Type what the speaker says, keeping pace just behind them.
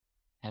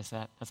How's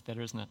that? That's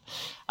better, isn't it?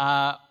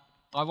 I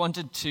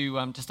wanted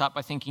to start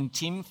by thanking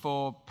Tim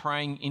for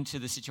praying into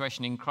the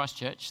situation in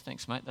Christchurch.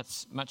 Thanks, mate.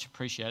 That's much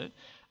appreciated.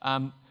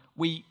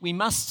 We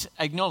must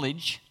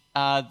acknowledge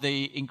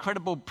the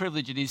incredible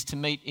privilege it is to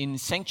meet in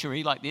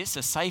sanctuary like this,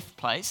 a safe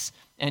place,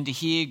 and to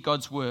hear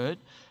God's word.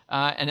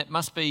 And it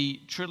must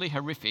be truly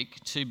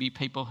horrific to be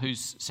people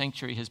whose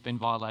sanctuary has been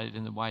violated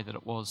in the way that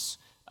it was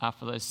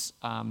for those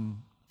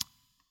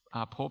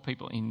poor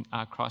people in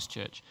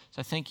Christchurch.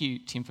 So thank you,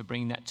 Tim, for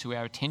bringing that to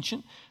our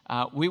attention.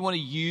 We want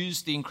to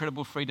use the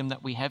incredible freedom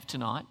that we have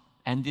tonight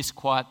and this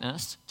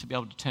quietness to be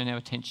able to turn our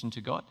attention to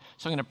God.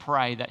 So I'm going to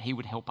pray that he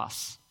would help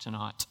us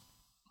tonight.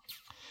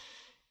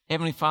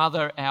 Heavenly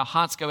Father, our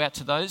hearts go out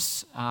to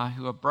those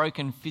who are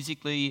broken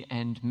physically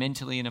and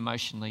mentally and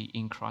emotionally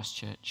in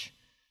Christchurch.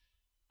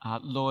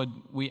 Lord,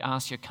 we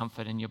ask your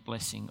comfort and your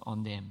blessing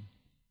on them.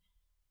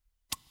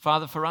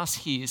 Father, for us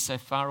here so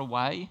far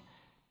away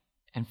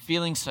and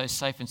feeling so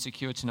safe and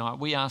secure tonight,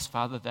 we ask,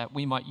 Father, that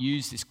we might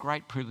use this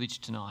great privilege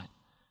tonight.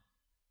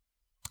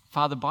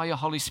 Father, by your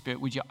Holy Spirit,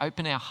 would you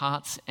open our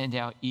hearts and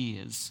our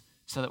ears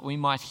so that we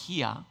might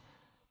hear,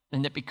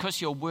 and that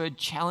because your word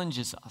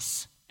challenges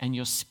us and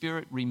your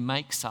Spirit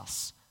remakes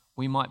us,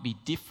 we might be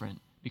different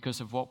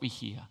because of what we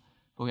hear.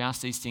 But we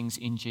ask these things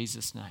in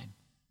Jesus' name.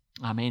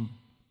 Amen.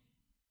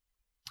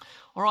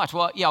 All right,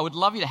 well, I would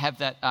love you to have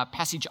that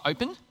passage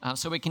open.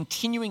 So we're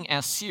continuing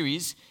our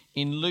series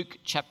in Luke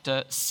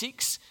chapter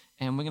 6,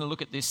 and we're going to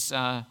look at this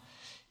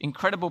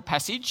incredible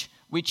passage,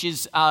 which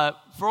is,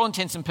 for all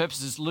intents and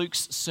purposes,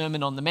 Luke's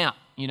Sermon on the Mount.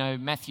 You know,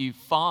 Matthew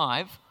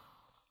 5.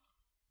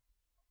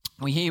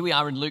 Here we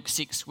are in Luke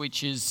 6,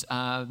 which is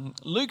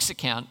Luke's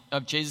account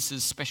of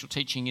Jesus' special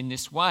teaching in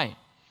this way.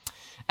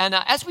 And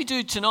as we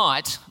do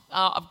tonight,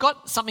 I've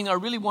got something I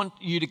really want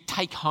you to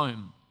take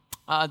home.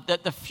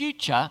 That the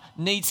future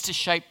needs to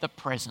shape the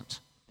present.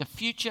 The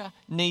future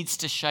needs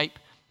to shape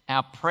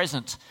our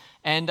present.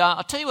 And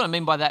I'll tell you what I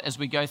mean by that as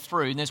we go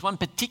through. And there's one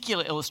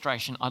particular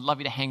illustration I'd love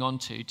you to hang on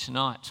to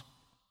tonight.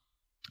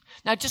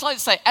 Now, just like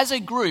to say, as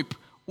a group,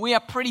 we are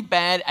pretty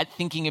bad at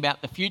thinking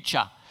about the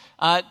future.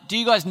 Do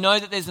you guys know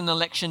that there's an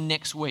election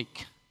next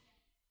week?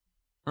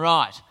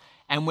 Right.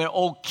 And we're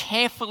all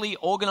carefully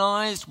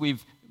organised. We're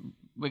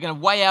going to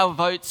weigh our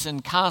votes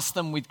and cast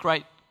them with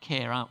great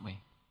care, aren't we?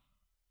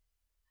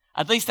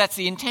 At least that's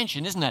the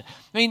intention, isn't it?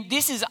 I mean,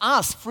 this is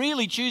us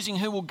freely choosing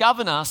who will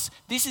govern us.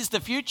 This is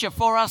the future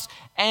for us.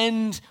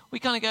 And we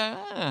kind of go,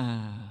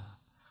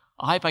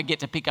 I hope I get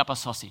to pick up a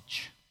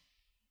sausage.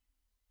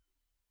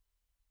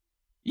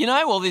 You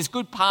know, well, there's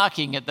good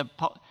parking at the...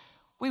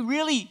 We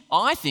really,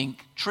 I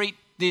think, treat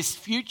this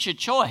future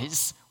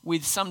choice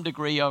with some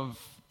degree of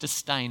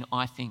disdain,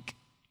 I think.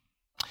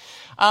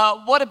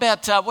 What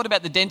about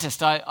the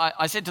dentist?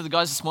 I said to the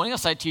guys this morning, I'll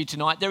say to you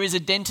tonight, there is a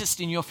dentist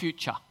in your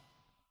future.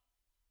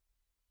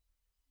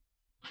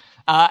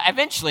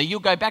 Eventually, you'll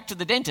go back to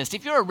the dentist.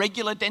 If you're a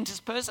regular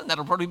dentist person,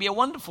 that'll probably be a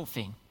wonderful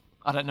thing.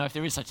 I don't know if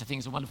there is such a thing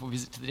as a wonderful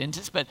visit to the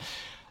dentist, but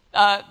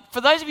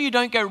for those of you who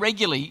don't go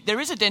regularly,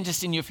 there is a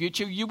dentist in your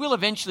future. You will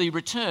eventually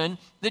return.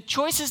 The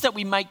choices that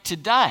we make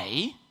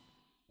today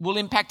will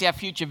impact our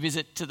future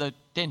visit to the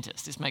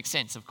dentist. This makes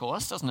sense, of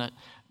course, doesn't it?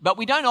 But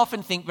we don't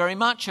often think very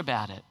much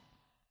about it.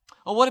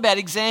 Or what about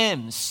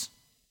exams?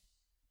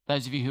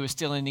 Those of you who are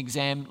still in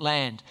exam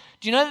land.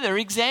 Do you know that there are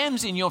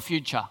exams in your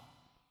future?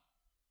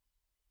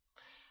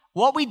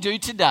 What we do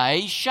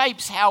today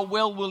shapes how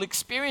well we'll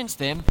experience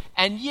them,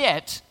 and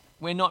yet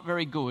we're not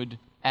very good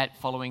at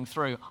following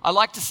through. I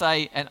like to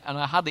say, and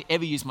I hardly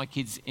ever use my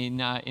kids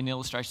in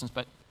illustrations,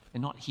 but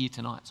they're not here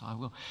tonight, so I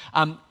will.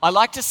 I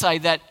like to say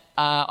that,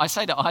 I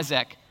say to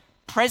Isaac,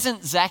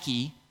 present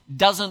Zachy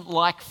doesn't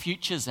like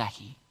future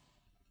Zachy.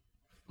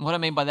 What I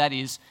mean by that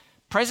is,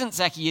 present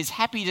Zachy is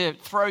happy to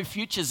throw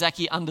future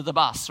Zachy under the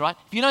bus, right?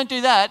 If you don't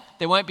do that,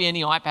 there won't be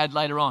any iPad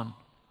later on.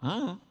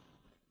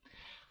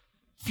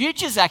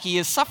 Future Zachy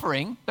is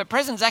suffering, but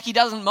present Zachy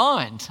doesn't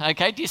mind.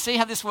 Okay, do you see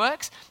how this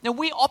works? Now,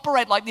 we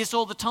operate like this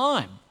all the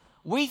time.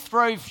 We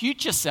throw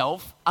future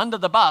self under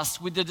the bus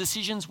with the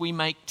decisions we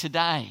make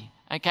today.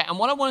 Okay, and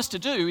what I want us to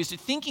do is to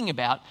thinking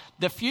about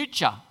the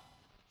future.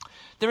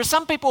 There are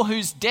some people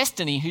whose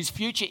destiny, whose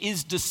future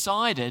is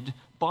decided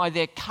by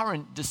their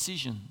current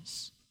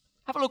decisions.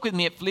 Have a look with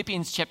me at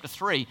Philippians chapter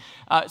 3.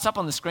 It's up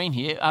on the screen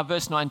here,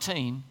 verse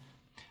 19.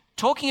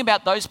 Talking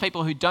about those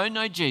people who don't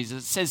know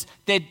Jesus, it says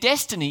their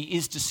destiny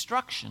is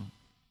destruction.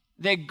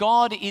 Their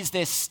God is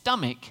their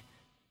stomach,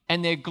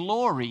 and their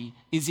glory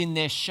is in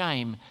their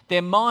shame.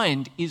 Their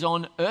mind is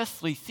on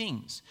earthly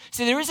things.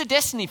 So there is a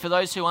destiny for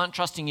those who aren't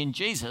trusting in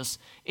Jesus.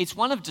 It's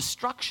one of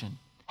destruction.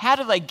 How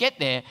do they get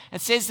there?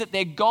 It says that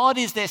their God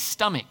is their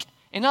stomach.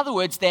 In other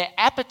words, their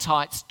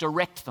appetites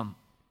direct them.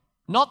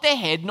 Not their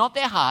head, not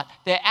their heart,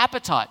 their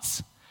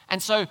appetites.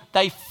 And so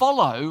they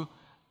follow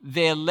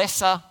their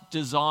lesser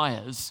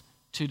desires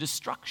to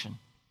destruction.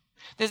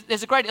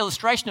 There's a great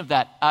illustration of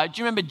that. Do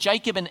you remember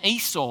Jacob and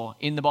Esau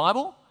in the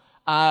Bible?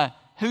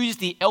 Who's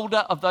the elder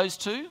of those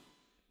two?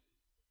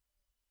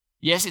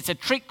 Yes, it's a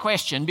trick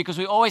question because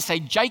we always say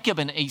Jacob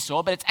and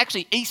Esau, but it's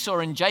actually Esau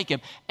and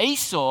Jacob.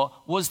 Esau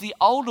was the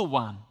older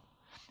one.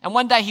 And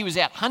one day he was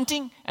out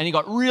hunting and he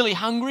got really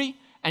hungry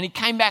and he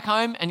came back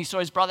home and he saw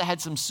his brother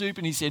had some soup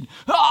and he said,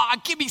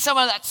 give me some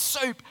of that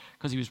soup,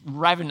 because he was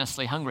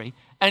ravenously hungry.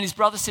 And his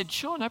brother said,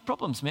 sure, no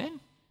problems, man.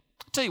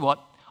 I'll tell you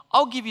what,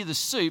 I'll give you the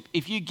soup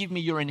if you give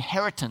me your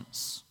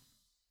inheritance,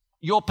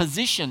 your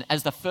position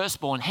as the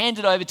firstborn. Hand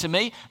it over to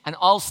me and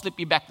I'll slip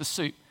you back the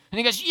soup. And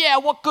he goes, yeah,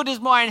 what good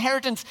is my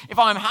inheritance if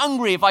I'm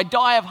hungry, if I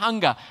die of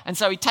hunger? And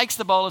so he takes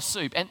the bowl of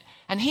soup.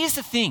 And here's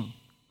the thing.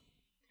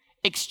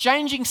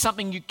 Exchanging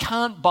something you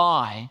can't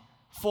buy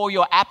for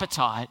your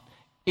appetite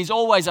is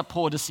always a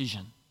poor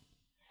decision.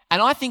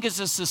 And I think as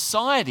a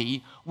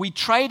society, we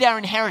trade our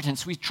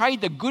inheritance, we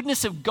trade the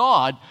goodness of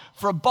God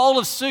for a bowl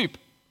of soup.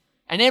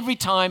 And every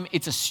time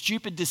it's a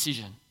stupid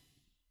decision.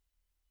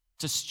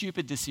 It's a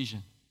stupid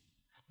decision.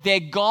 Their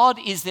God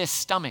is their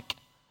stomach.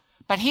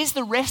 But here's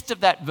the rest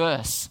of that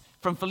verse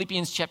from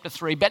Philippians chapter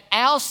 3. But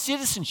our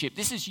citizenship,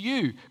 this is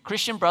you,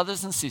 Christian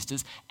brothers and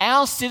sisters,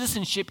 our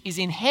citizenship is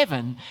in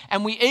heaven,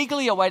 and we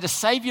eagerly await a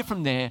Saviour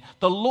from there,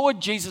 the Lord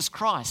Jesus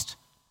Christ,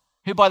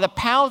 who by the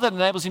power that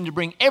enables him to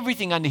bring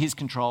everything under his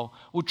control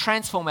will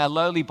transform our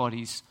lowly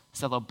bodies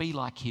so they'll be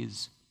like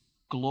his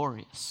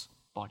glorious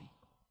body.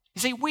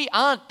 You see, we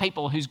aren't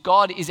people whose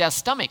God is our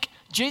stomach.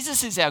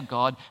 Jesus is our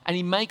God, and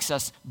he makes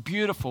us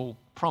beautiful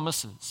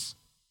promises.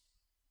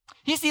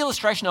 Here's the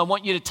illustration I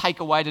want you to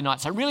take away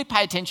tonight. So really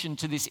pay attention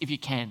to this if you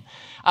can.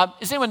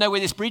 Does anyone know where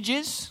this bridge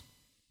is?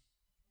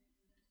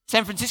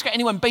 San Francisco?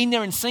 Anyone been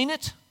there and seen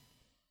it?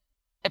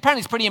 Apparently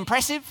it's pretty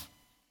impressive,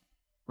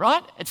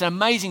 right? It's an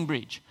amazing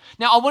bridge.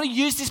 Now I want to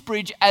use this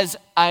bridge as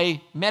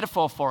a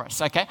metaphor for us,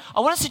 okay?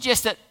 I want to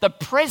suggest that the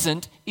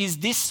present is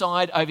this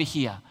side over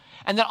here,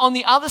 and that on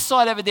the other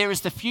side over there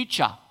is the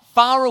future,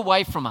 far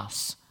away from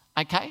us,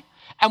 okay?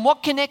 And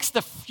what connects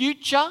the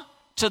future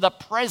to the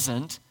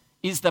present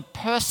is the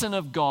person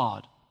of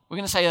God. We're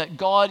going to say that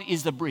God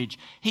is the bridge.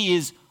 He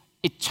is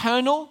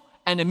eternal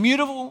and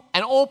immutable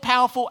and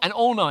all-powerful and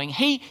all-knowing.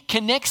 He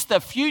connects the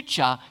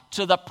future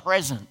to the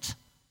present.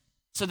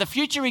 So the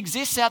future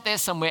exists out there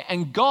somewhere,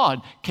 and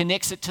God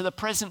connects it to the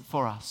present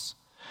for us.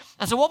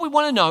 And so what we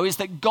want to know is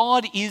that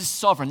God is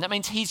sovereign. That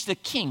means he's the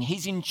king.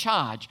 He's in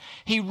charge.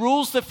 He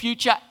rules the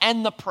future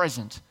and the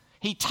present.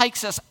 He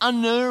takes us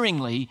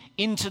unerringly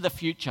into the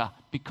future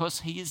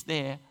because he is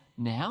there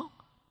now,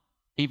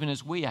 even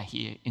as we are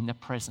here in the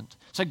present.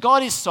 So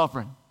God is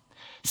sovereign.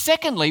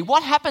 Secondly,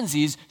 what happens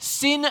is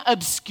sin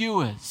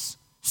obscures.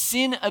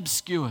 Sin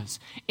obscures.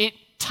 It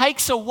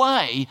takes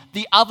away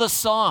the other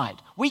side.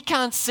 We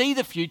can't see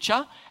the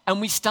future, and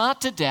we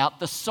start to doubt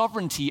the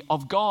sovereignty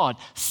of God.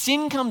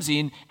 Sin comes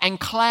in and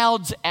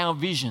clouds our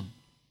vision.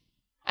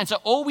 And so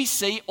all we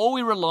see, all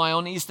we rely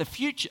on is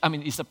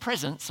the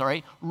present,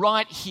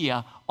 right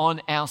here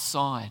on our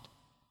side.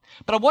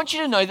 But I want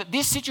you to know that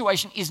this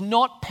situation is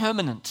not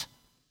permanent.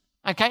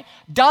 Okay?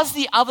 Does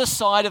the other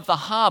side of the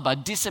harbour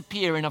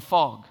disappear in a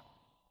fog?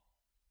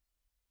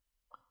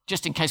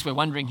 Just in case we're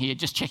wondering here,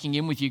 just checking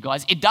in with you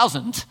guys, it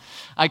doesn't.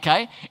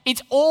 Okay?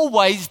 It's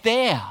always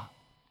there.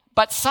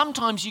 But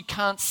sometimes you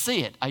can't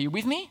see it. Are you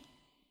with me?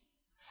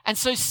 And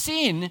so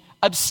sin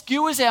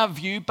obscures our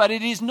view, but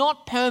it is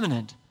not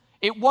permanent.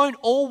 It won't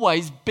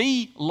always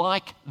be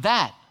like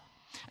that.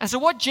 And so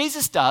what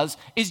Jesus does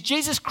is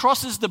Jesus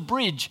crosses the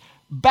bridge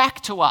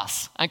back to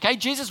us, okay?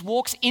 Jesus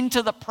walks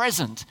into the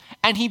present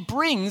and he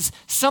brings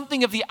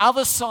something of the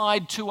other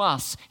side to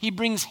us. He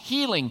brings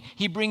healing.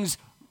 He brings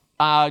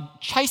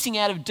chasing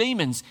out of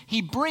demons.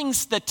 He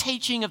brings the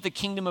teaching of the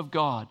kingdom of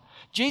God.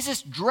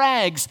 Jesus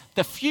drags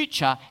the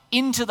future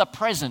into the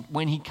present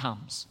when he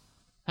comes,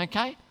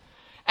 okay?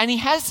 And he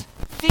has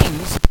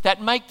things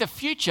that make the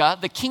future,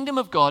 the kingdom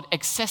of God,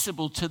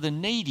 accessible to the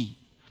needy.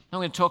 I'm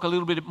going to talk a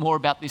little bit more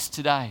about this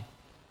today.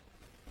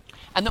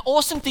 And the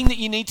awesome thing that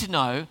you need to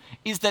know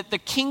is that the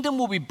kingdom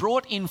will be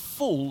brought in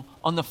full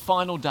on the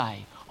final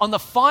day. On the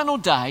final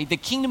day, the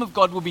kingdom of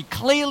God will be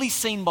clearly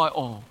seen by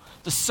all.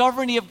 The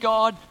sovereignty of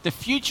God, the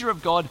future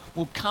of God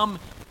will come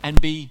and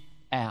be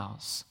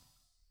ours.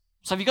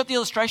 So have you got the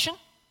illustration?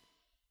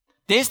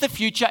 There's the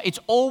future. It's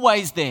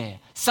always there.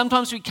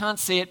 Sometimes we can't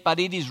see it, but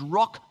it is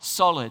rock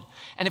solid.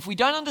 And if we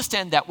don't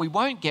understand that, we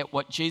won't get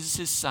what Jesus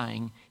is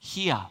saying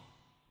here.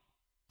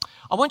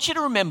 I want you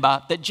to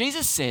remember that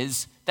Jesus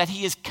says that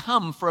he has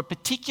come for a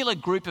particular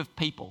group of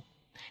people.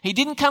 He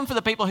didn't come for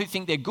the people who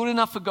think they're good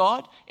enough for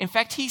God. In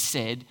fact, he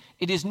said,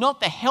 it is not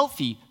the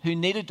healthy who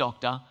need a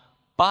doctor,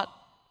 but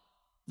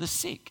the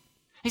sick.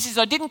 He says,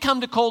 I didn't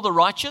come to call the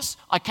righteous,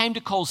 I came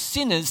to call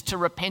sinners to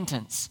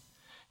repentance.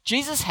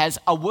 Jesus has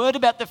a word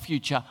about the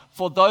future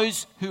for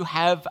those who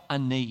have a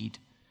need,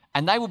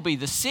 and they will be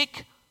the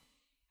sick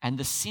and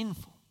the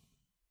sinful.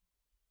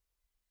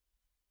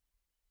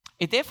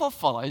 It therefore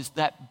follows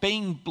that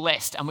being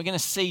blessed, and we're going to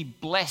see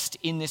blessed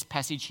in this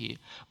passage here,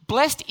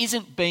 blessed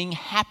isn't being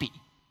happy.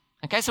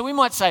 Okay, so we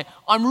might say,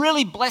 I'm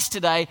really blessed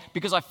today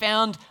because I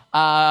found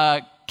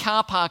a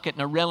car park at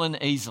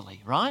Narellan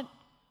easily, right?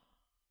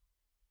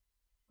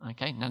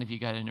 Okay, none of you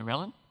go to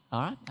Narellan.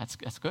 All right,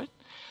 that's good.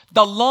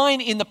 The line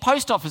in the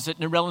post office at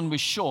Narellan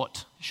was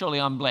short. Surely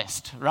I'm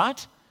blessed,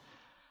 right?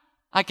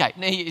 Okay,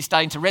 now you're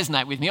starting to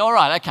resonate with me. All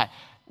right, okay.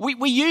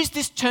 We use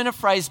this turn of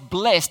phrase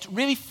blessed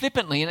really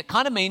flippantly, and it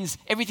kind of means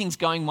everything's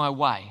going my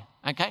way,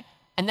 okay?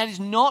 And that is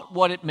not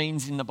what it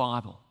means in the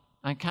Bible,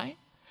 okay?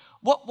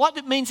 What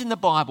it means in the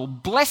Bible,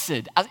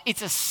 blessed,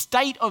 it's a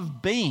state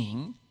of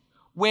being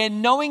where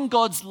knowing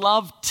God's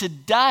love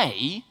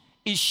today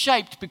is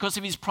shaped because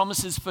of his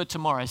promises for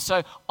tomorrow.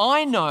 So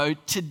I know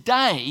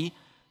today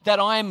that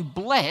I am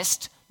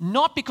blessed,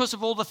 not because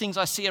of all the things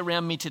I see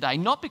around me today,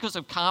 not because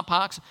of car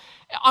parks.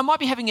 I might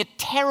be having a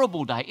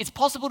terrible day. It's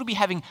possible to be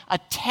having a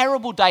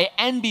terrible day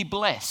and be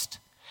blessed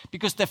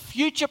because the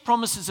future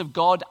promises of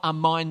God are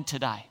mine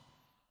today.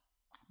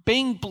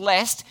 Being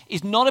blessed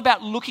is not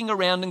about looking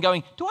around and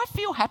going, do I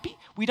feel happy?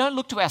 We don't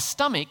look to our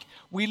stomach.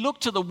 We look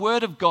to the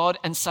Word of God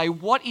and say,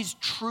 what is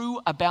true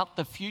about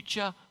the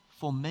future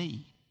for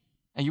me?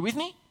 Are you with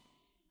me?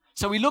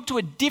 So we look to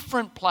a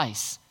different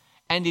place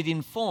and it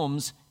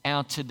informs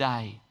our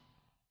today.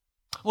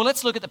 Well,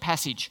 let's look at the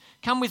passage.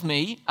 Come with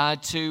me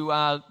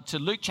to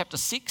Luke chapter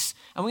 6,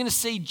 and we're going to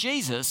see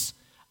Jesus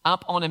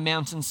up on a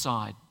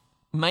mountainside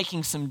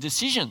making some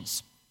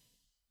decisions.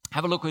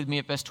 Have a look with me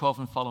at verse 12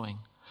 and following.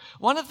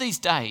 One of these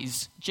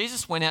days,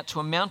 Jesus went out to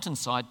a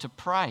mountainside to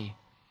pray,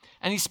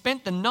 and he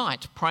spent the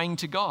night praying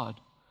to God.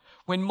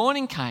 When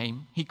morning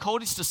came, he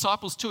called his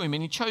disciples to him,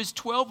 and he chose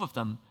 12 of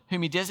them,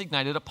 whom he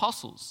designated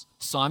apostles.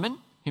 Simon,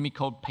 whom he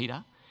called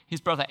Peter,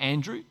 his brother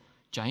Andrew,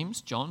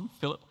 James, John,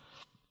 Philip,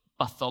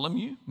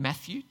 Bartholomew,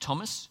 Matthew,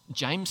 Thomas,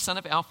 James, son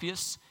of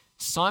Alphaeus,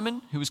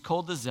 Simon, who was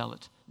called the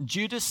Zealot,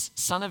 Judas,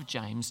 son of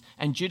James,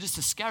 and Judas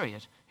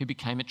Iscariot, who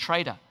became a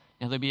traitor.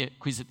 Now, there'll be a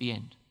quiz at the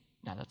end.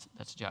 No,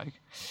 that's a joke.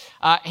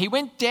 He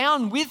went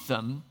down with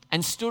them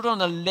and stood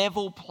on a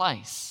level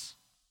place.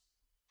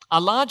 A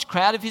large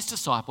crowd of his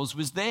disciples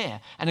was there,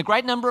 and a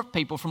great number of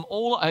people from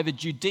all over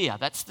Judea,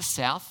 that's the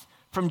south,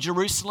 from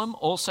Jerusalem,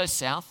 also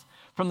south,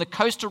 from the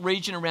coastal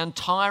region around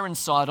Tyre and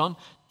Sidon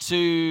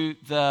to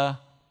the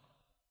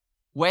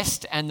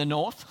west and the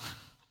north.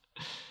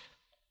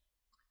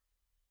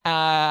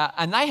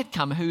 And they had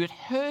come who had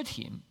heard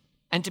him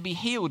and to be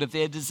healed of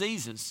their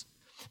diseases.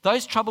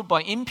 Those troubled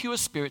by impure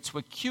spirits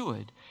were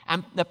cured,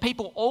 and the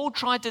people all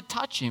tried to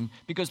touch him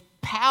because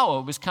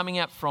power was coming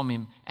out from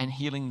him and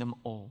healing them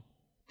all.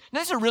 Now,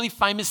 this is a really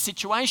famous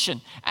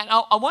situation, and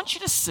I want you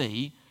to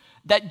see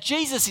that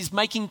Jesus is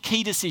making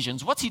key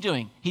decisions. What's he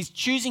doing? He's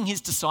choosing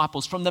his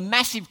disciples from the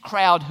massive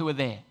crowd who are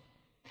there.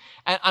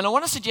 And I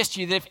want to suggest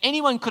to you that if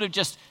anyone could have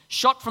just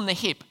shot from the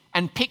hip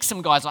and picked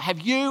some guys, like have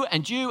you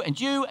and you and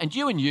you and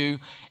you and you,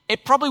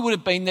 it probably would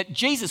have been that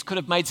Jesus could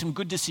have made some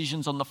good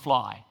decisions on the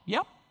fly.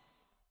 Yep.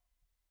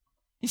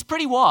 He's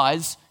pretty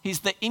wise. He's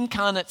the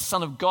incarnate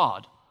Son of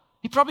God.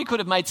 He probably could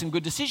have made some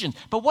good decisions.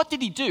 But what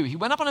did he do? He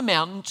went up on a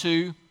mountain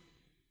to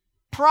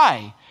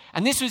pray.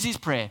 And this was his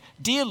prayer.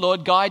 Dear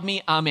Lord, guide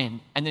me, amen.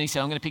 And then he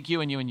said, I'm going to pick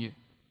you and you and you.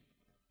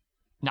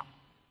 No.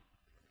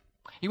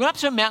 He went up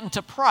to a mountain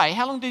to pray.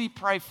 How long did he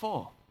pray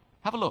for?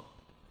 Have a look.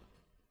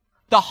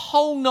 The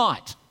whole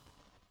night.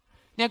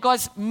 Now,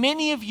 guys,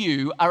 many of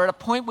you are at a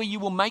point where you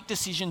will make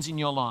decisions in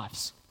your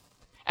lives.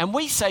 And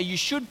we say you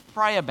should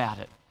pray about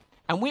it.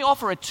 And we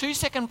offer a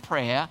 2-second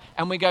prayer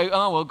and we go,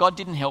 oh, well, God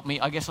didn't help me.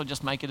 I guess I'll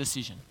just make a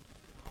decision.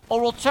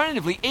 Or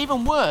alternatively,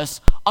 even worse,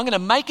 I'm going to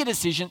make a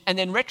decision and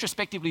then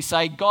retrospectively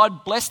say,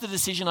 God, bless the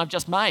decision I've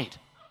just made.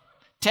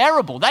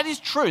 Terrible. That is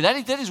true.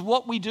 That is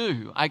what we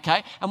do,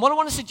 okay? And what I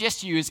want to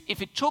suggest to you is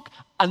if it took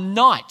a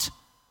night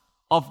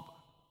of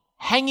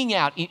hanging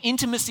out in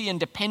intimacy and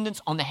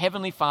dependence on the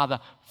Heavenly Father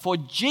for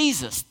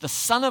Jesus, the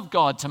Son of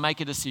God, to make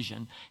a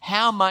decision,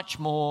 how much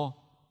more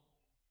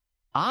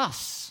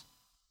us?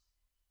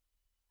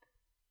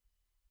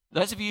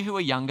 Those of you who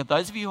are younger,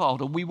 those of you who are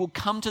older, we will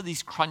come to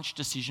these crunch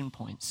decision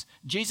points.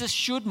 Jesus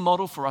should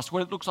model for us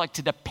what it looks like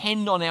to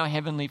depend on our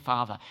Heavenly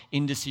Father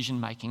in decision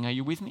making. Are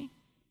you with me?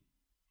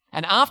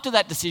 And after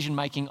that decision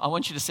making, I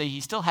want you to see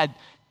he still had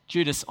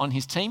Judas on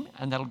his team,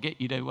 and that'll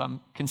get you to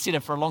consider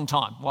for a long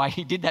time why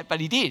he did that, but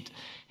he did.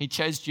 He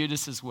chose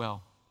Judas as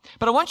well.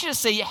 But I want you to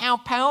see how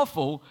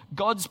powerful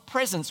God's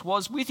presence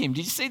was with him.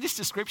 Did you see this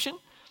description?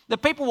 The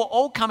people were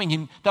all coming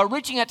him. They were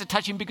reaching out to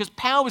touch him because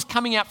power was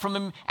coming out from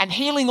him and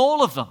healing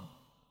all of them.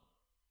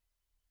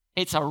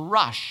 It's a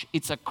rush,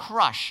 it's a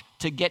crush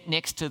to get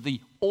next to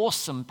the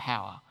awesome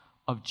power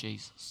of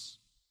Jesus.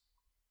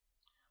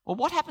 Well,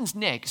 what happens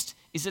next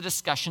is a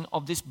discussion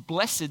of this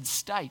blessed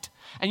state.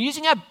 And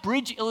using our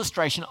bridge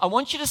illustration, I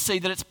want you to see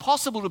that it's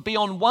possible to be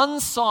on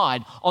one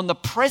side, on the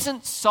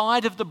present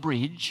side of the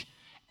bridge,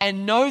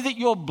 and know that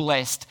you're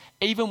blessed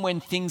even when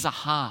things are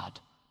hard.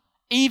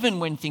 Even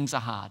when things are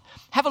hard.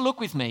 Have a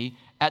look with me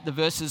at the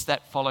verses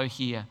that follow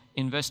here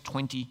in verse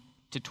 20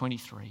 to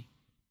 23.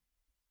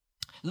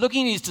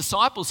 Looking at his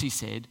disciples, he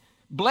said,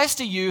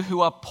 blessed are you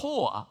who are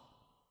poor,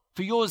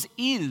 for yours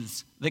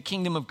is the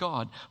kingdom of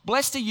God.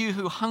 Blessed are you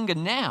who hunger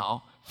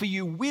now, for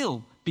you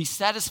will be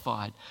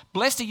satisfied.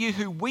 Blessed are you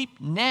who weep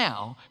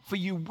now, for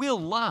you will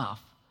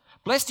laugh.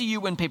 Blessed are you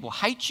when people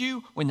hate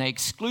you, when they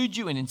exclude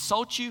you and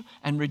insult you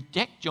and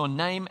reject your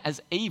name as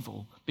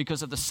evil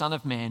because of the Son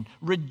of Man.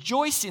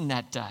 Rejoice in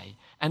that day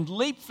and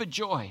leap for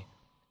joy,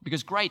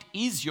 because great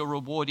is your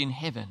reward in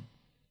heaven.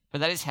 For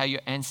that is how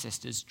your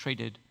ancestors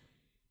treated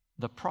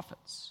the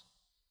prophets.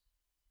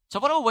 So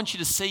what do I want you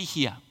to see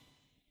here?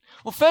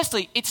 Well,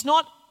 firstly, it's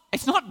not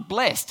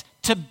blessed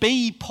to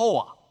be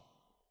poor.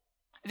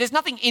 There's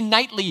nothing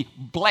innately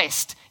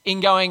blessed in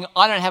going,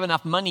 I don't have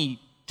enough money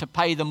to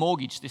pay the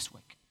mortgage this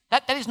week.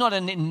 That is not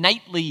an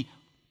innately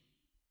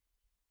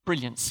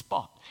brilliant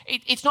spot.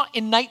 It's not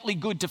innately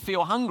good to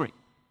feel hungry.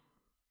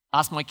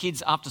 Ask my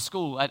kids after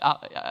school at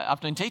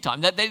afternoon tea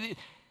time.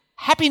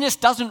 Happiness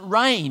doesn't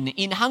reign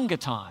in hunger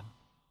time.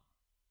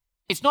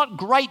 It's not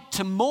great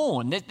to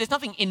mourn. There's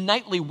nothing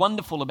innately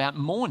wonderful about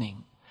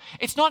mourning.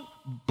 It's not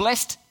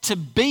blessed to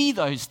be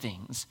those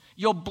things.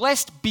 You're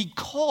blessed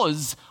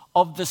because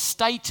of the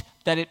state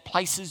that it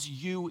places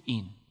you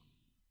in.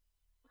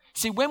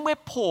 See, when we're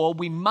poor,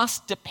 we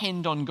must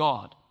depend on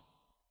God.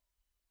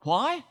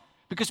 Why?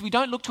 Because we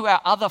don't look to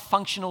our other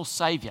functional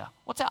saviour.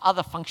 What's our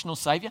other functional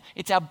saviour?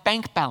 It's our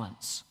bank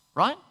balance,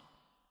 right?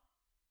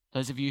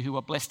 Those of you who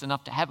are blessed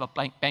enough to have a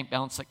bank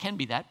balance that can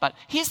be that. But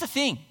here's the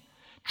thing.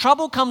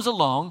 Trouble comes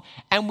along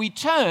and we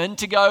turn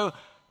to go,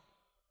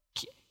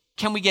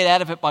 can we get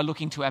out of it by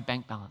looking to our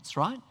bank balance,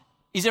 right?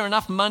 Is there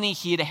enough money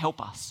here to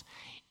help us?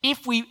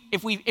 If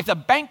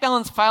the bank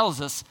balance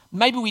fails us,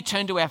 maybe we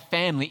turn to our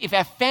family. If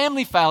our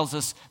family fails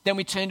us, then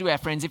we turn to our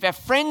friends. If our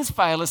friends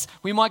fail us,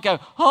 we might go,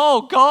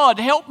 oh God,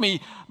 help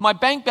me. My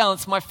bank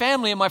balance, my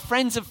family and my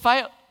friends have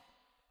failed.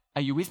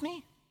 Are you with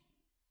me?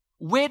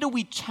 Where do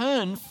we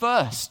turn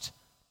first?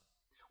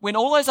 When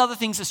all those other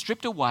things are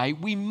stripped away,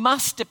 we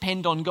must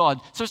depend on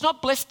God. So it's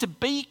not blessed to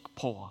be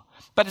poor,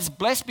 but it's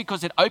blessed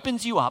because it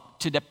opens you up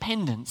to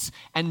dependence,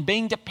 and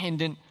being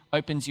dependent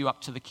opens you up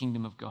to the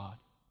kingdom of God.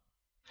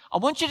 I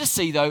want you to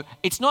see, though,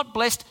 it's not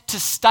blessed to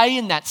stay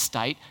in that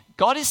state.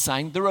 God is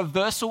saying the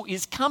reversal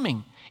is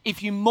coming.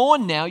 If you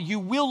mourn now, you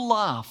will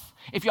laugh.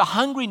 If you're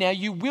hungry now,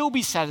 you will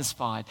be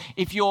satisfied.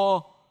 If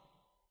you're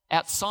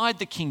outside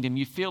the kingdom,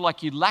 you feel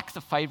like you lack the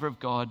favor of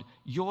God,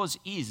 yours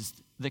is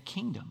the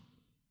kingdom.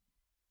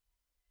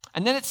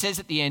 And then it says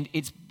at the end,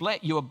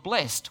 you are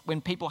blessed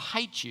when people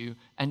hate you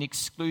and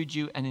exclude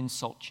you and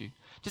insult you.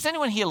 Does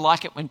anyone here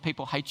like it when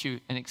people hate you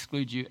and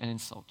exclude you and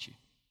insult you?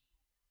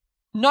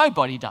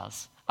 Nobody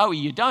does. Oh,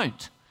 you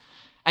don't.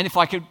 And if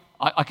I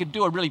could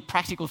do a really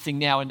practical thing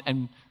now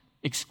and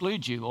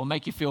exclude you or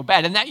make you feel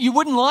bad, and that you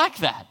wouldn't like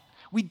that.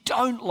 We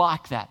don't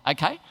like that,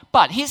 okay?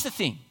 But here's the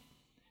thing.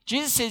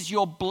 Jesus says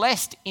you're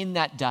blessed in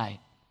that day.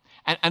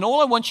 And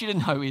all I want you to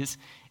know is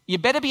you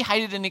better be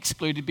hated and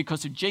excluded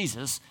because of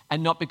Jesus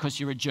and not because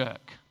you're a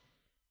jerk.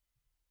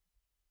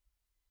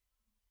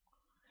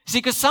 See,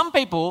 because some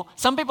people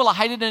are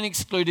hated and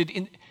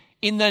excluded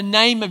in the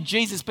name of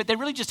Jesus, but they're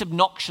really just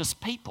obnoxious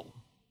people.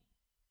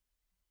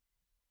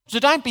 So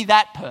don't be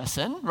that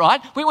person,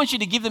 right? We want you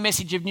to give the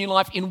message of new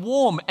life in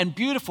warm and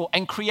beautiful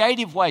and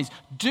creative ways.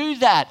 Do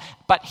that.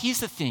 But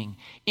here's the thing.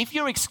 If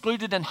you're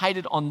excluded and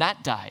hated on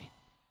that day,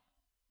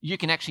 you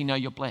can actually know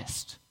you're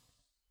blessed.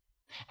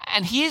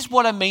 And here's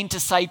what I mean to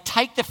say,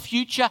 take the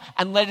future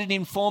and let it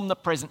inform the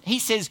present. He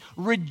says,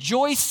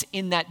 rejoice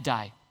in that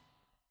day.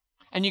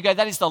 And you go,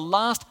 that is the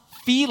last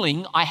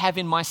feeling I have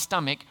in my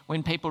stomach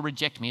when people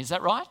reject me. Is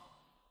that right?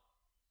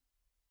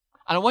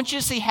 And I want you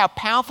to see how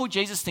powerful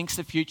Jesus thinks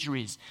the future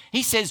is.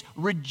 He says,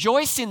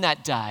 rejoice in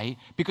that day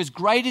because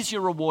great is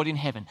your reward in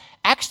heaven.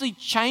 Actually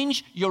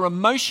change your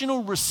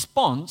emotional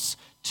response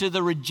to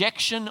the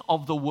rejection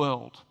of the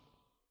world.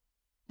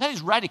 That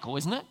is radical,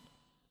 isn't it?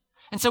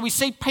 And so we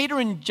see Peter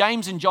and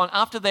James and John,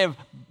 after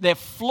they're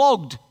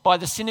flogged by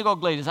the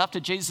synagogue leaders, after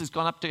Jesus has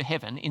gone up to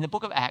heaven, in the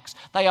book of Acts,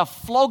 they are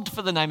flogged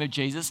for the name of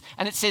Jesus.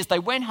 And it says they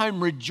went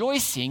home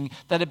rejoicing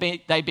that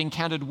they'd been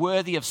counted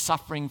worthy of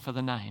suffering for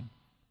the name.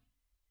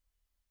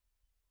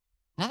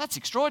 Now that's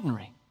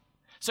extraordinary.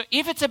 So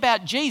if it's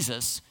about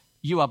Jesus,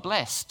 you are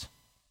blessed.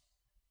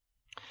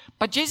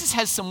 But Jesus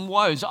has some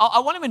woes. I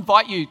want to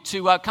invite you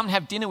to come and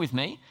have dinner with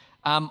me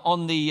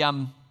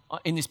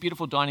in this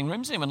beautiful dining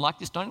room. Does anyone like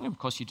this dining room? Of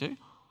course you do.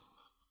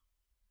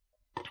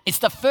 It's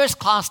the first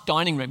class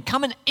dining room.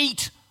 Come and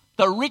eat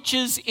the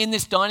riches in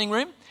this dining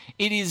room.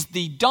 It is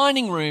the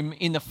dining room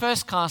in the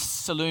first class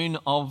saloon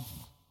of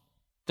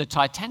the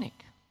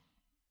Titanic.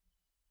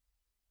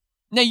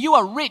 Now you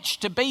are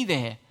rich to be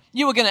there.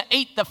 You are going to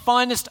eat the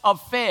finest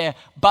of fare,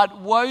 but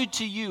woe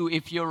to you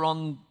if you're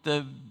on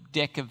the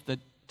deck of the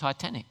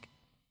Titanic.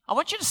 I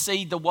want you to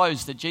see the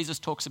woes that Jesus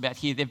talks about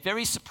here. They're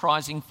very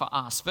surprising for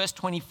us. Verse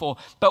 24,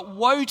 but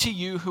woe to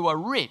you who are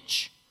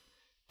rich,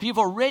 for you've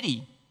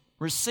already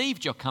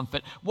received your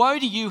comfort. Woe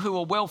to you who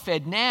are well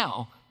fed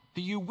now,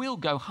 for you will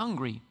go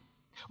hungry.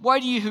 Woe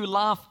to you who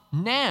laugh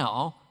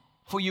now,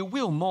 for you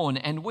will mourn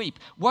and weep.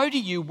 Woe to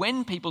you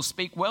when people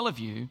speak well of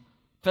you,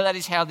 for that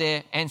is how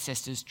their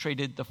ancestors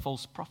treated the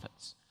false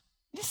prophets.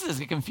 This is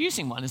a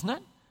confusing one, isn't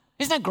it?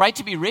 Isn't it great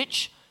to be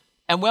rich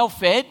and well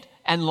fed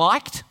and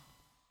liked?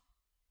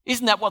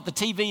 Isn't that what the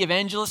TV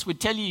evangelist would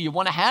tell you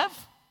want to have?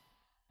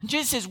 And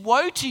Jesus says,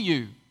 woe to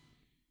you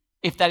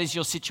if that is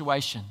your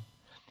situation.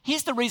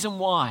 Here's the reason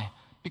why.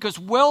 Because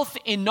wealth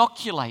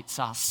inoculates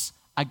us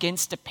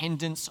against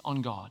dependence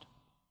on God.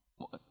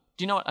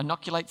 Do you know what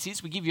inoculates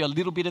is? We give you a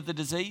little bit of the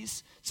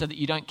disease so that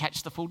you don't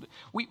catch the full.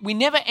 We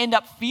never end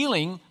up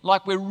feeling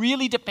like we're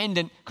really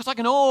dependent because I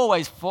can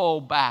always fall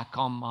back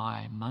on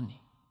my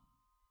money.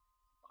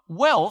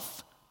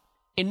 Wealth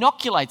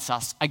inoculates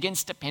us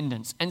against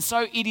dependence. And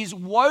so it is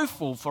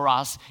woeful for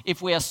us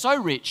if we are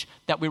so rich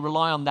that we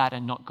rely on that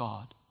and not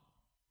God.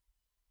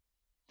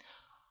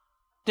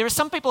 There are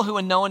some people who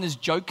are known as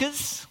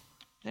jokers.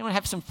 Anyone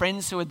have some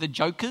friends who are the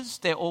jokers?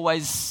 They've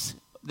always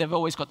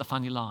got the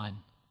funny line.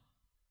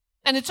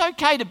 And it's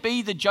okay to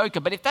be the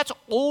joker, but if that's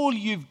all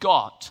you've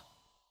got,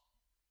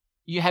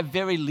 you have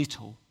very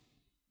little.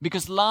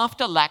 Because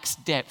laughter lacks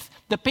depth.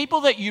 The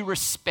people that you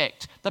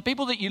respect, the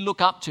people that you look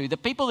up to, the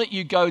people that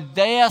you go,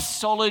 they're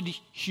solid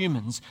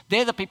humans,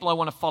 they're the people I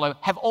want to follow,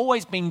 have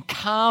always been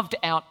carved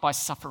out by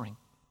suffering.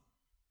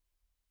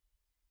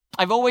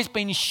 I've always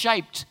been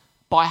shaped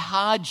by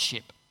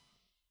hardship.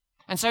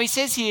 And so he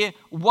says here,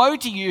 woe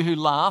to you who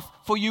laugh,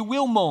 for you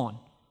will mourn.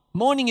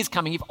 Mourning is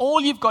coming. If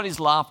all you've got is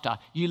laughter,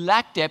 you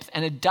lack depth,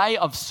 and a day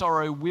of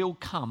sorrow will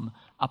come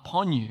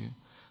upon you.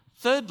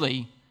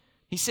 Thirdly,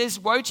 he says,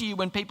 woe to you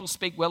when people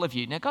speak well of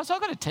you. Now, guys, I've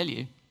got to tell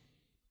you, a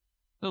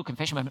little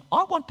confession moment,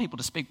 I want people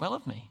to speak well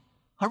of me.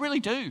 I really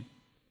do.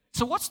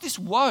 So what's this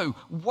woe?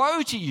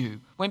 Woe to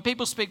you when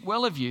people speak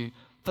well of you,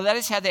 for that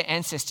is how their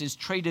ancestors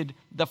treated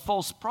the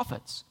false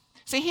prophets.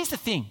 See, here's the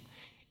thing.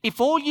 If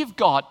all you've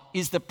got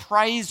is the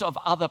praise of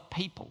other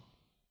people,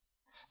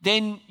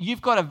 then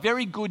you've got a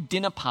very good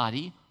dinner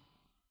party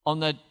on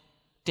the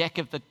deck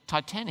of the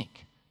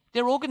Titanic.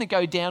 They're all going to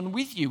go down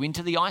with you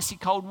into the icy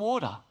cold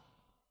water.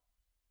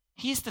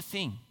 Here's the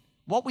thing.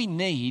 What we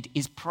need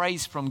is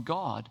praise from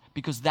God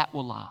because that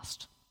will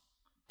last.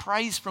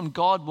 Praise from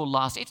God will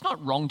last. It's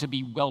not wrong to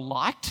be well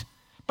liked,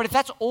 but if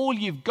that's all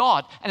you've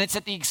got and it's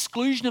at the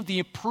exclusion of the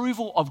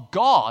approval of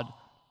God,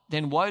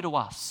 then woe to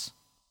us.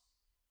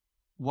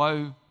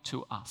 Woe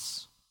to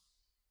us.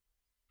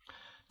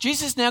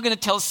 Jesus is now going to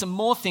tell us some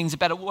more things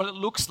about what it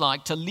looks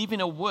like to live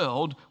in a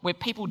world where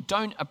people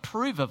don't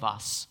approve of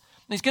us.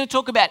 And he's going to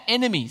talk about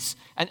enemies,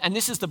 and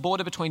this is the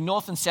border between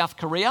North and South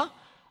Korea,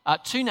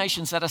 two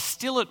nations that are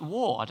still at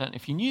war. I don't know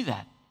if you knew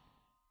that.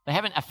 They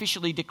haven't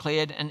officially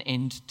declared an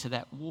end to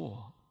that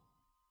war.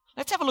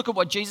 Let's have a look at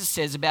what Jesus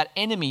says about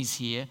enemies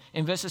here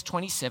in verses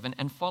 27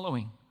 and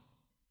following.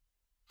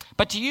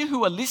 But to you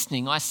who are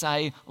listening, I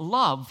say,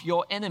 love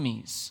your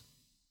enemies.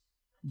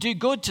 Do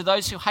good to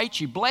those who hate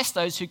you. Bless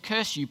those who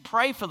curse you.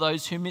 Pray for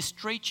those who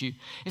mistreat you.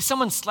 If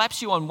someone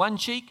slaps you on one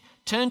cheek,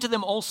 turn to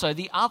them also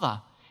the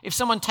other. If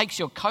someone takes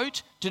your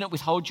coat, do not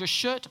withhold your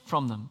shirt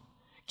from them.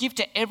 Give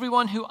to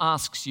everyone who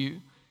asks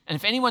you, and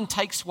if anyone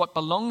takes what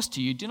belongs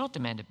to you, do not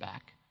demand it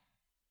back.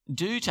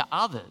 Do to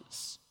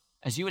others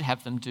as you would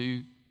have them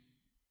do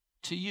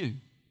to you.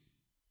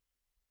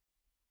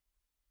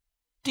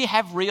 Do you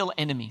have real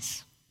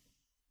enemies?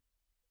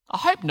 I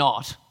hope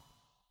not.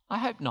 I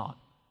hope not.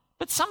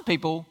 But some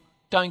people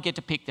don't get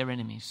to pick their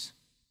enemies.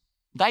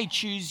 They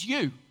choose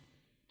you.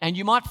 And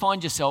you might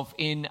find yourself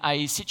in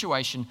a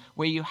situation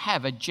where you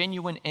have a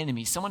genuine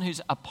enemy, someone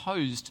who's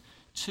opposed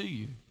to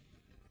you.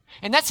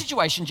 In that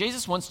situation,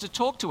 Jesus wants to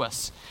talk to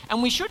us.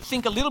 And we should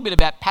think a little bit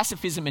about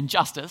pacifism and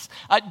justice.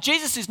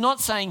 Jesus is not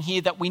saying here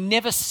that we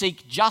never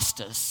seek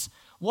justice.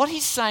 What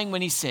he's saying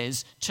when he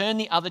says, turn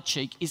the other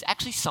cheek, is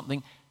actually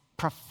something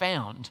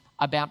profound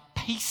about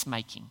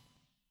peacemaking.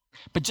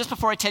 But just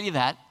before I tell you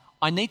that,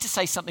 I need to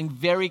say something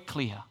very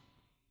clear.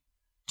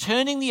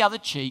 Turning the other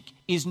cheek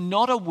is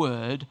not a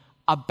word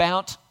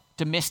about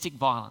domestic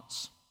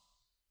violence.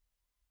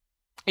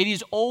 It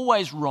is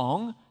always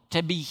wrong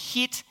to be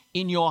hit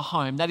in your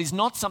home. That is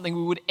not something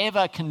we would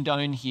ever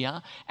condone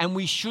here, and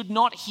we should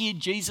not hear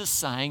Jesus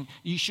saying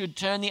you should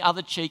turn the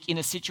other cheek in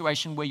a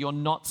situation where you're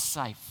not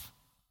safe.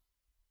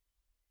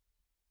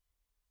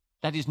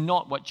 That is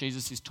not what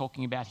Jesus is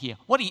talking about here.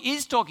 What he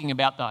is talking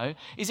about, though,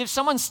 is if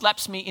someone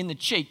slaps me in the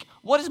cheek,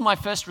 what is my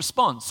first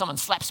response? Someone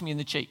slaps me in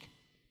the cheek.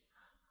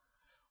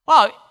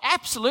 Well,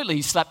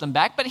 absolutely slap them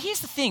back, but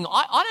here's the thing.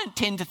 I don't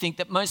tend to think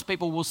that most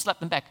people will slap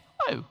them back.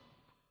 Oh,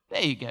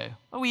 there you go.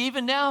 Are we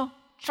even now?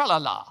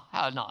 Tra-la-la,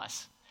 how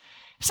nice.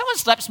 If someone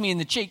slaps me in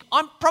the cheek,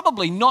 I'm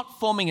probably not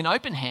forming an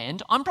open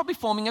hand. I'm probably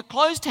forming a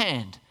closed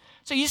hand.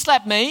 So you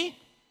slap me,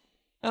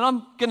 and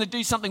I'm going to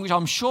do something which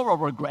I'm sure I'll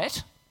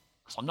regret.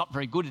 I'm not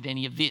very good at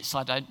any of this.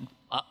 I'm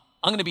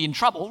going to be in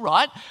trouble,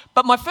 right?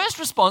 But my first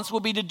response will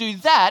be to do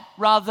that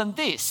rather than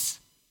this.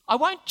 I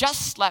won't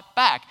just slap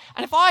back.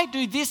 And if I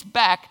do this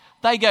back,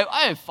 they go,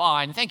 oh,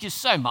 fine, thank you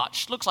so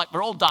much. Looks like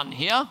we're all done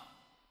here.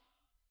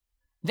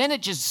 Then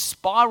it just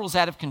spirals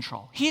out of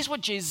control. Here's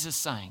what Jesus is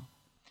saying.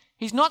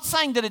 He's not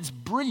saying that it's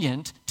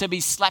brilliant to be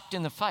slapped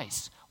in the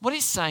face. What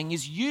he's saying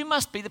is you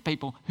must be the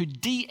people who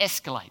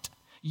de-escalate.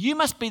 You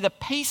must be the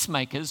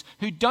peacemakers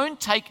who don't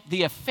take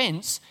the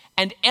offense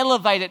and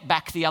elevate it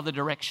back the other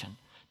direction.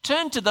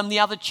 Turn to them the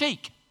other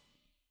cheek.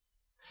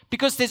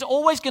 Because there's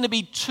always going to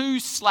be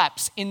two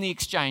slaps in the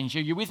exchange.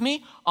 Are you with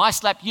me? I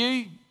slap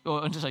you,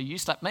 or so you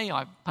slap me,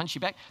 I punch you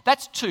back.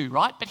 That's two,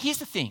 right? But here's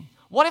the thing.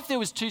 What if there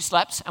was two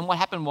slaps and what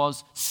happened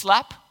was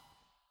slap,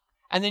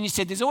 and then you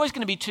said there's always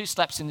going to be two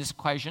slaps in this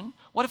equation.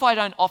 What if I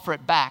don't offer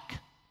it back,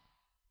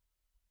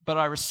 but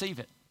I receive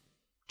it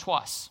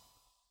twice?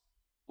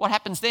 What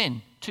happens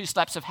then? Two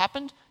slaps have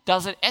happened.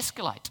 Does it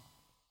escalate?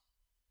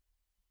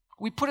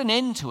 We put an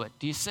end to it,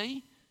 do you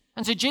see?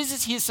 And so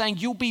Jesus here is saying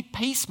you'll be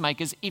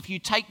peacemakers if you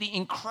take the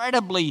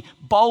incredibly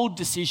bold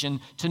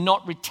decision to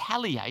not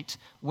retaliate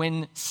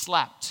when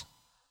slapped.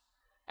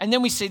 And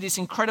then we see this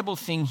incredible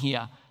thing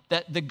here,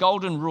 that the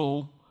golden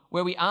rule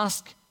where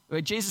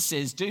where Jesus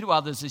says, do to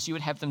others as you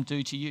would have them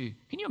do to you.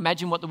 Can you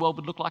imagine what the world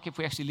would look like if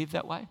we actually lived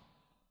that way?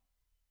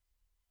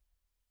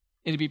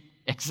 It'd be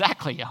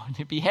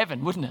it'd be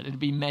heaven, wouldn't it? It'd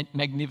be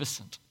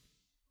magnificent.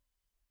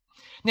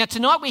 Now,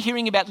 tonight we're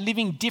hearing about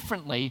living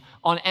differently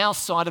on our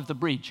side of the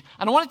bridge.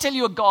 And I want to tell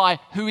you a guy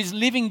who is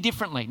living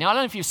differently. Now, I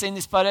don't know if you've seen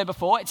this photo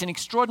before. It's an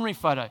extraordinary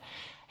photo.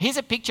 Here's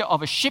a picture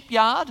of a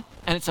shipyard,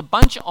 and it's a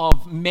bunch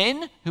of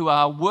men who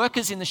are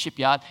workers in the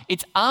shipyard.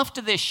 It's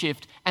after their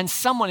shift, and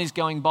someone is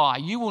going by.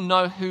 You will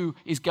know who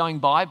is going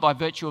by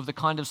virtue of the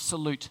kind of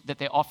salute that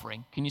they're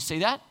offering. Can you see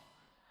that?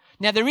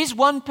 Now, there is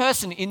one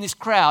person in this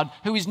crowd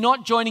who is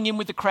not joining in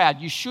with the crowd.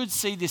 You should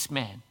see this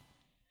man.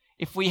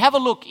 If we have a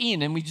look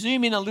in and we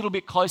zoom in a little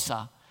bit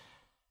closer,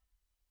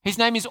 his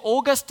name is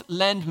August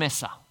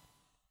Landmesser.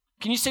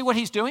 Can you see what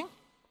he's doing?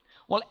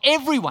 Well,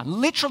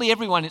 literally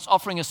everyone is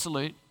offering a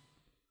salute.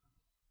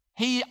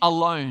 He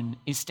alone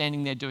is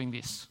standing there doing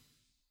this.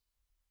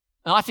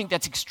 And I think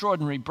that's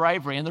extraordinary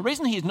bravery. And the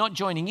reason he is not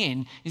joining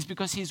in is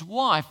because his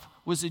wife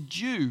was a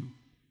Jew.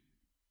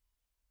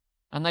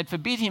 And they'd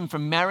forbid him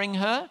from marrying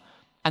her,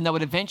 and they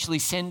would eventually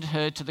send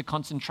her to the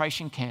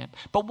concentration camp.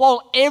 But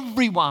while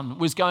everyone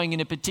was going in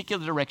a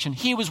particular direction,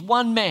 here was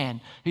one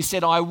man who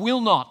said, I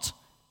will not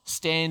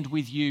stand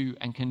with you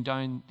and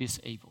condone this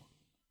evil.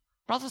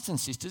 Brothers and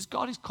sisters,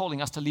 God is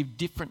calling us to live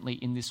differently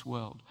in this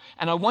world.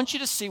 And I want you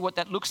to see what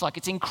that looks like.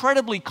 It's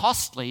incredibly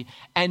costly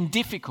and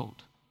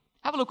difficult.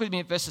 Have a look with me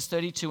at verses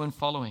 32 and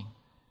following.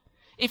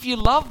 If you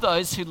love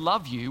those who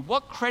love you,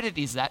 what credit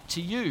is that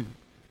to you?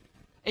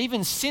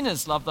 Even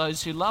sinners love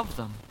those who love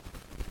them.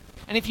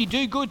 And if you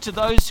do good to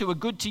those who are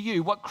good to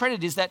you, what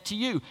credit is that to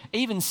you?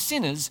 Even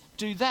sinners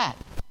do that.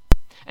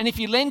 And if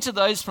you lend to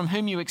those from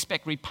whom you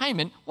expect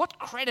repayment, what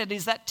credit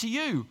is that to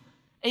you?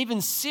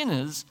 Even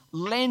sinners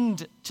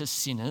lend to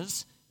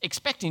sinners,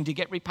 expecting to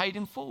get repaid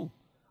in full.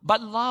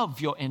 But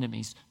love your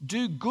enemies,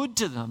 do good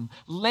to them,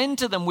 lend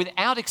to them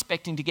without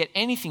expecting to get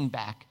anything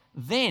back.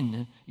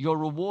 Then your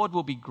reward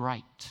will be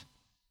great.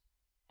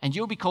 And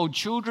you'll be called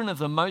children of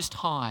the Most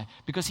High,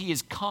 because he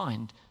is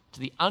kind to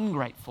the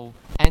ungrateful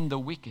and the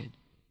wicked.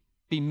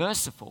 Be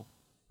merciful,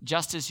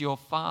 just as your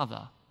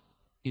Father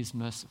is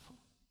merciful.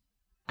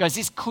 Guys,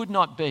 this could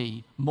not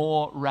be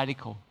more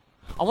radical.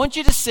 I want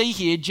you to see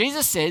here,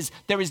 Jesus says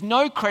there is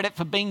no credit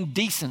for being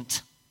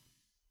decent.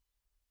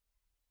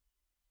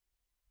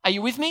 Are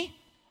you with me?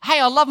 Hey,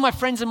 I love my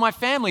friends and my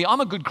family.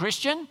 I'm a good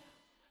Christian.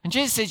 And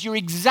Jesus says you're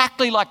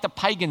exactly like the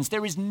pagans.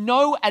 There is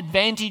no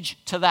advantage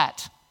to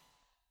that.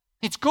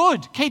 It's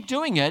good, keep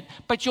doing it,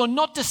 but you're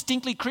not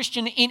distinctly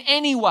Christian in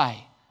any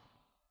way.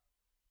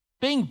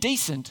 Being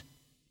decent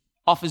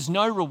offers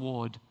no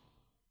reward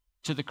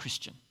to the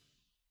Christian.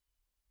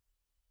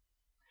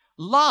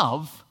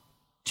 Love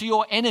to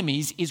your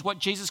enemies is what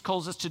Jesus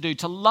calls us to do,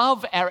 to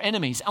love our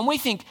enemies. And we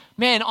think,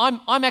 man,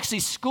 I'm actually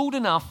schooled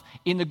enough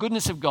in the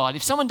goodness of God.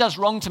 If someone does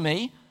wrong to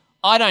me,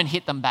 I don't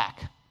hit them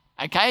back,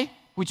 okay?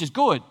 Which is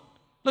good.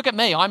 Look at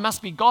me, I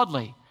must be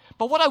godly.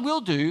 But what I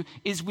will do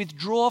is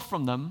withdraw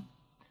from them,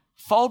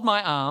 fold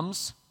my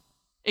arms,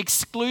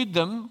 exclude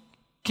them,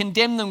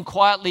 condemn them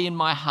quietly in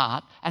my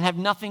heart, and have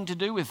nothing to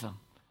do with them.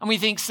 And we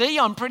think, see,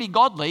 I'm pretty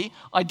godly,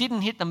 I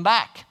didn't hit them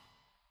back.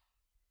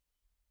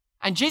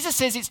 And Jesus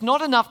says it's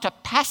not enough to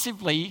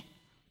passively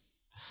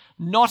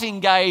not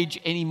engage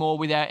anymore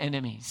with our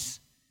enemies.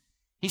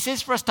 He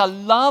says for us to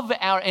love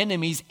our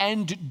enemies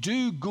and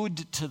do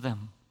good to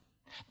them.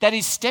 That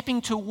is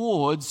stepping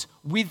towards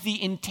with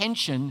the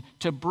intention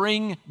to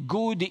bring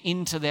good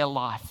into their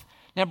life.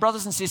 Now,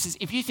 brothers and sisters,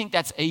 if you think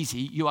that's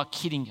easy, you are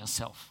kidding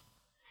yourself.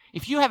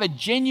 If you have a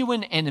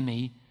genuine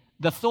enemy,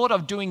 the thought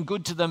of doing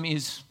good to them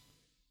is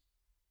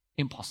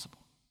impossible.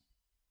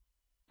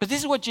 But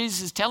this is what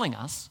Jesus is telling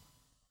us.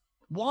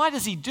 Why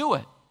does he do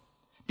it?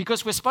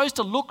 Because we're supposed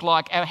to look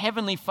like our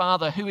Heavenly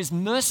Father who is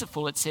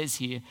merciful, it says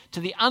here,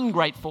 to the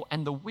ungrateful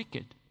and the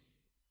wicked.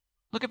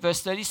 Look at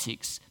verse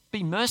 36.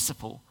 Be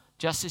merciful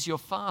just as your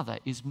Father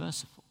is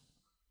merciful.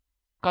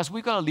 Guys,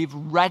 we've got to live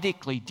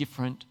radically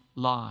different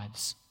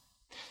lives.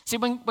 See,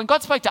 when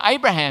God spoke to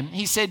Abraham,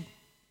 he said,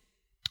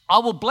 I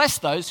will bless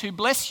those who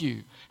bless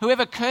you.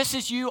 Whoever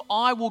curses you,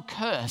 I will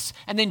curse.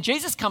 And then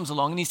Jesus comes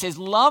along and he says,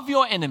 love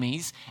your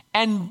enemies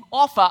and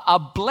offer a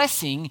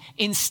blessing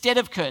instead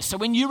of curse. So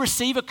when you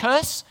receive a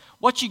curse,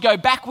 what you go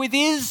back with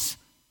is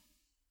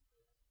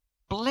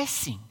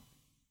blessing.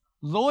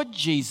 Lord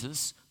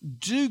Jesus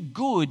do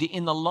good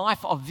in the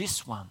life of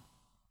this one.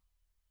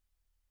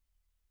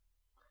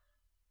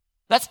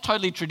 That's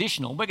totally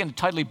traditional. We're going to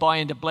totally buy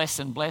into bless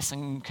and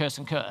curse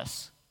and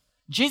curse.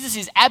 Jesus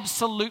is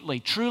absolutely,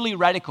 truly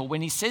radical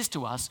when he says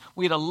to us,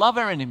 we're to love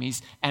our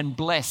enemies and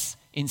bless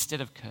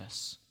instead of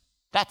curse.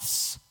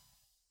 That's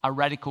a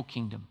radical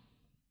kingdom.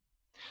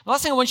 The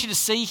last thing I want you to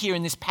see here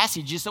in this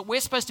passage is that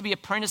we're supposed to be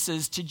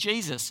apprentices to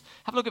Jesus.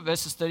 Have a look at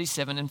verses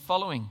 37 and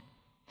following.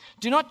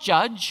 Do not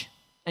judge,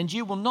 and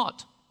you will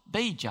not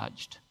be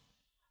judged.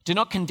 Do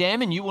not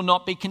condemn, and you will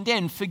not be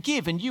condemned.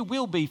 Forgive, and you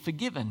will be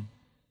forgiven.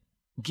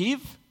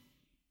 Give,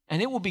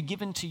 and it will be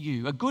given to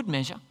you. A good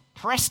measure,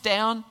 pressed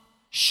down,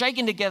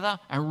 shaken together,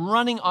 and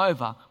running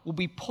over will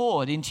be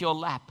poured into your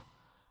lap.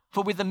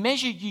 For with the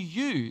measure you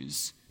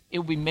use, it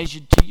will be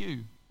measured to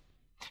you.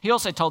 He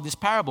also told this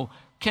parable.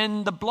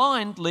 Can the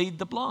blind lead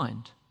the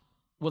blind?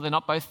 Will they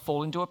not both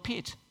fall into a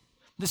pit?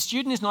 The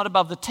student is not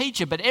above the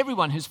teacher, but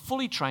everyone who's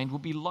fully trained will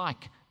be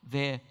like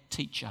their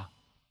teacher.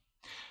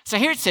 So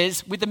here it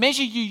says, with the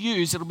measure you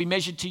use, it'll be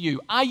measured to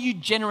you. Are you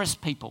generous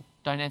people?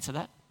 Don't answer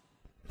that.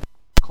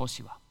 Of course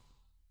you are.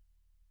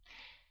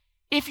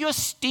 If you're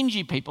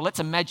stingy people, let's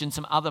imagine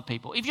some other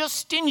people. If you're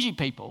stingy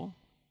people,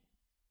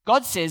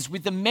 God says,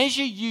 with the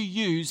measure you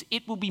use,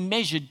 it will be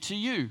measured to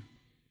you.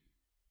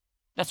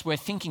 That's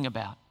worth thinking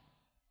about.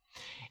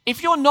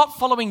 If you're not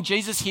following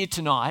Jesus here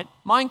tonight,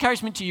 my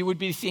encouragement to you would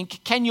be to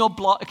think, can your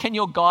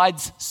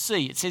guides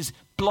see? It says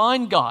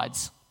blind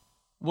guides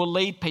will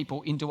lead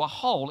people into a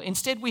hole.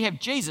 Instead, we have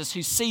Jesus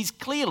who sees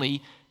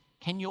clearly.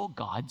 Can your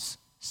guides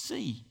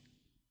see?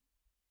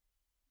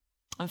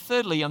 And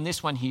thirdly, on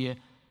this one here,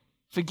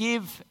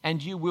 forgive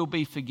and you will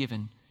be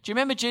forgiven. Do you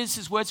remember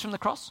Jesus' words from the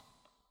cross?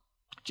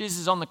 Jesus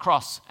is on the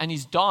cross and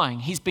he's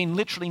dying. He's been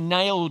literally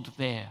nailed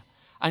there.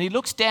 And he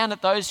looks down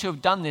at those who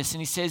have done this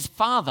and he says,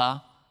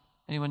 Father,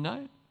 anyone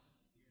know?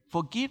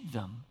 Forgive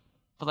them,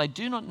 for they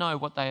do not know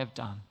what they have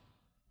done.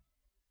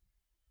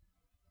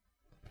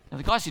 Now,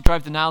 the guys who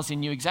drove the nails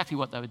in knew exactly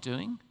what they were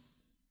doing,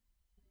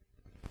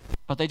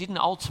 but they didn't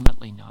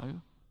ultimately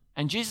know.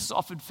 And Jesus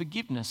offered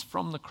forgiveness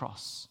from the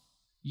cross.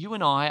 You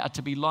and I are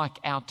to be like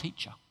our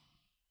teacher.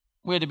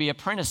 We're to be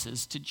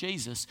apprentices to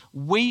Jesus.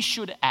 We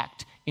should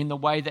act in the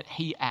way that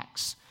he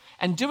acts.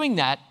 And doing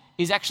that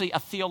is actually a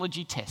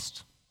theology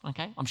test.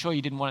 Okay, I'm sure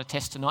you didn't want a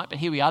test tonight, but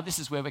here we are. This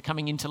is where we're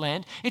coming into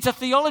land. It's a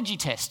theology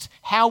test,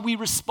 how we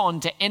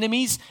respond to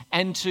enemies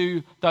and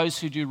to those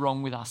who do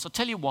wrong with us. I'll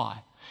tell you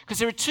why. Because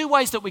there are two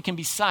ways that we can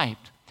be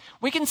saved.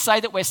 We can say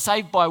that we're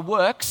saved by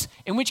works,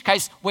 in which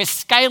case we're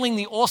scaling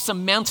the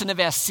awesome mountain of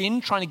our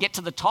sin, trying to get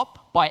to the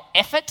top by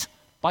effort,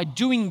 by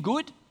doing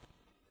good.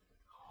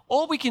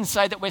 Or we can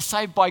say that we're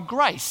saved by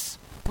grace,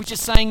 which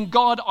is saying,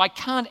 God, I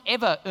can't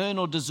ever earn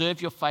or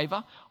deserve your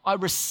favor. I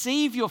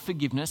receive your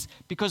forgiveness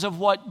because of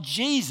what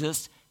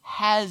Jesus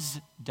has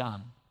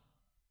done.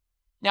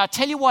 Now, I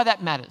tell you why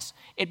that matters.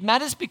 It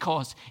matters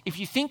because if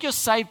you think you're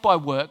saved by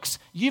works,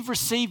 you've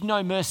received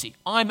no mercy.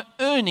 I'm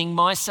earning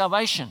my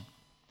salvation.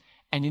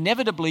 And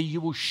inevitably,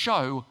 you will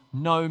show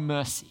no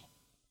mercy.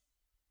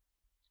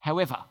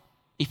 However,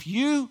 if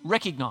you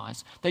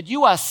recognize that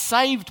you are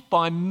saved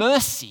by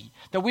mercy,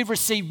 that we've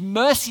received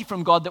mercy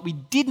from God that we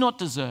did not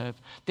deserve,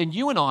 then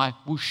you and I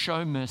will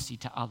show mercy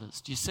to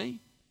others. Do you see?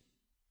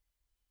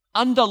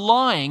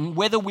 Underlying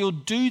whether we'll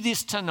do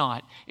this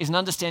tonight is an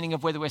understanding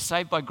of whether we're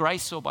saved by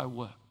grace or by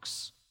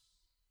works.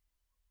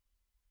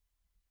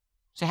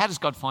 So how does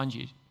God find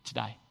you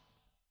today?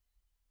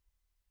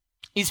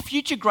 Is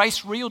future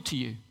grace real to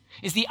you?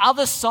 Is the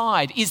other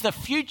side, is the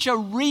future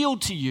real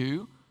to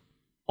you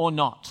or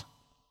not?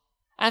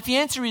 And if the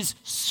answer is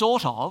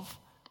sort of,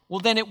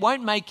 well, then it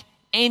won't make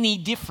any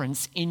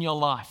difference in your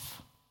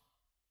life.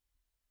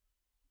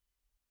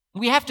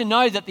 We have to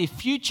know that the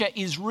future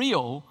is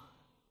real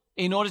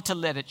in order to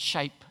let it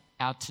shape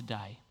our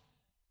today.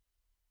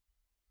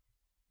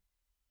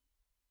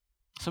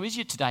 So is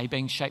your today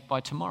being shaped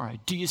by tomorrow?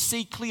 Do you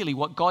see clearly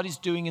what God is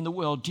doing in the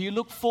world? Do you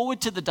look forward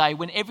to the day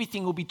when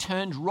everything will be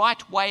turned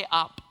right way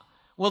up?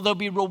 Well, there'll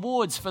be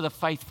rewards for the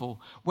faithful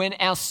when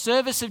our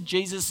service of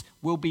Jesus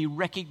will be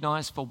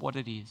recognized for what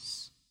it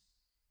is.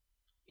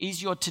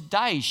 Is your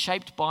today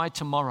shaped by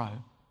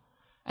tomorrow?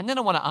 And then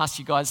I want to ask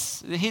you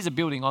guys, here's a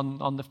building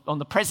on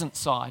the present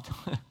side,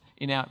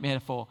 in our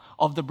metaphor,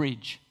 of the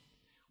bridge.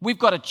 We've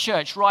got a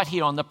church right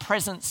here on the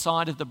present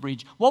side of the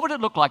bridge. What would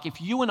it look like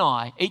if you and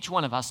I, each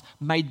one of us,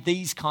 made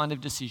these kind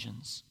of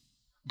decisions?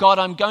 God,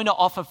 I'm going to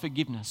offer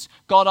forgiveness.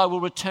 God, I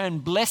will return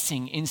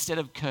blessing instead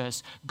of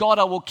curse. God,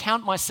 I will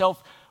count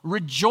myself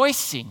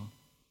rejoicing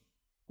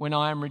when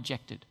I am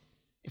rejected.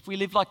 If we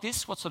live like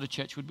this, what sort of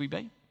church would we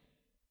be?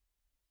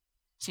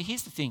 See,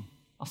 here's the thing.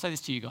 I'll say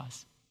this to you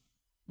guys.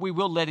 We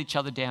will let each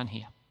other down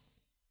here.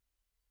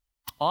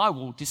 I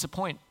will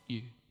disappoint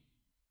you.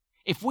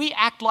 If we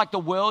act like the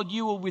world,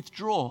 you will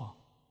withdraw.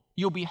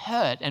 You'll be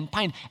hurt and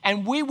pained.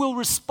 And we will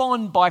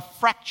respond by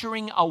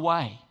fracturing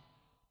away.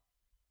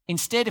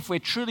 Instead, if we're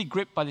truly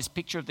gripped by this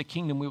picture of the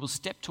kingdom, we will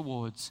step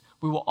towards,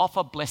 we will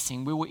offer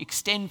blessing, we will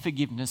extend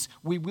forgiveness,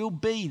 we will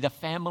be the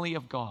family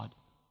of God.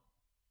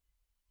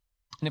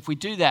 And if we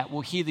do that,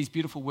 we'll hear these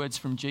beautiful words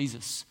from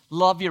Jesus.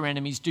 Love your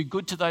enemies, do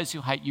good to those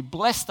who hate you,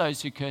 bless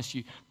those who curse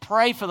you,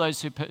 pray for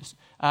those who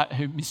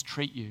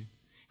mistreat you.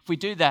 If we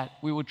do that,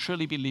 we will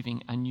truly be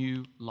living a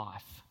new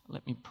life.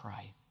 Let me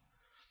pray.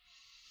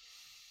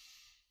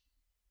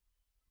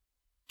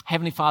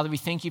 Heavenly Father, we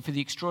thank you for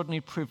the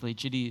extraordinary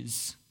privilege it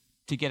is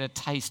to get a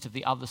taste of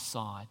the other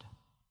side.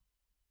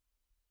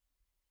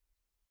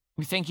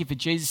 We thank you for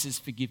Jesus'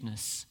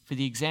 forgiveness, for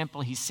the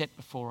example he set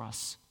before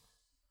us.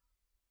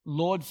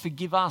 Lord,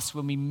 forgive us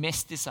when we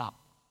mess this up.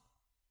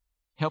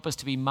 Help us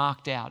to be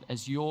marked out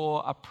as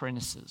your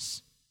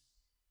apprentices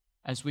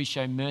as we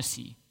show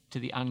mercy to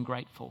the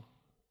ungrateful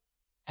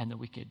and the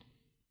wicked.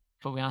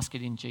 For we ask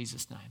it in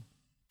Jesus' name.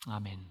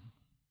 Amen.